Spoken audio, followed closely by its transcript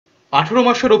18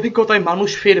 মাসের অভিজ্ঞতায় মানুষ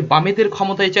ফের বামেদের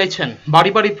ক্ষমতায় চাইছেন।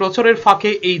 বাড়ি বাড়ি প্রচারের ফাঁকে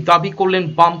এই দাবি করলেন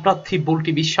বাম প্রার্থী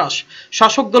বল্টি বিশ্বাস।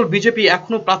 শাসক দল বিজেপি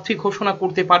এখনো প্রার্থী ঘোষণা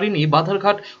করতে পারেনি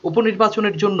বাধারঘাট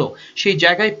উপনির্বাচনের জন্য। সেই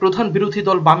জায়গায় প্রধান বিরোধী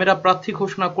দল বামেরা প্রার্থী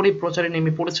ঘোষণা করে প্রচারে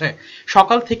নেমে পড়েছে।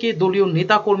 সকাল থেকে দলীয়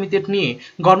নেতা কর্মীদের নিয়ে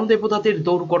গণদেবতাদের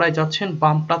দোরগোড়ায় যাচ্ছেন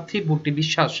বাম প্রার্থী বল্টি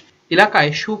বিশ্বাস।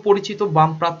 এলাকায় সুপরিচিত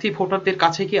বাম প্রার্থী ভোটারদের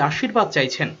কাছে গিয়ে আশীর্বাদ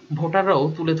চাইছেন। ভোটাররাও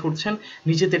তুলে ধরছেন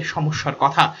নিজেদের সমস্যার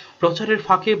কথা। প্রচারের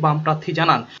ফাঁকে বাম প্রার্থী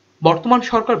জানান, বর্তমান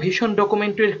সরকার ভিশন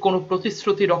ডকুমেন্টের কোনো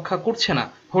প্রতিশ্রুতি রক্ষা করছে না।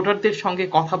 ভোটারদের সঙ্গে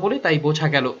কথা বলে তাই বোঝা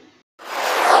গেল।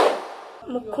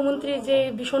 মুখ্যমন্ত্রী যে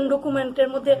ভিশন ডকুমেন্টের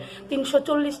মধ্যে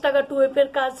 340 টাকা টুয়েপের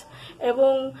কাজ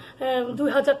এবং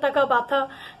 2000 টাকা ভাতা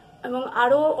এবং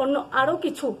আরো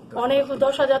কিছু অনেক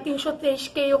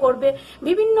 10,323 করবে,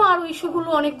 বিভিন্ন আরো ইস্যুগুলো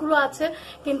অনেকগুলো আছে।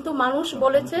 কিন্তু মানুষ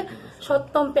বলেছে,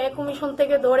 সপ্তম পে কমিশন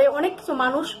থেকে ধরে অনেক কিছু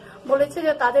মানুষ বলেছে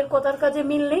যে তাদের কথার কাজে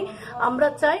মিল নেই। আমরা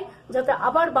চাই যাতে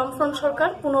আবার বামফ্রন্ট সরকার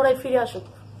পুনরায় ফিরে আসুক।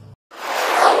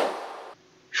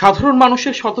 সাধারণ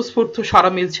মানুষের স্বতঃস্ফূর্ত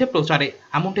সাড়া মিলছে প্রচারে,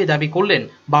 এমনটাই দাবি করলেন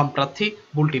বাম প্রার্থী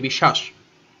বল্টি বিশ্বাস।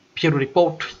 ব্যুরো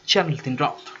রিপোর্ট, চ্যানেল 3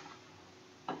 রাত।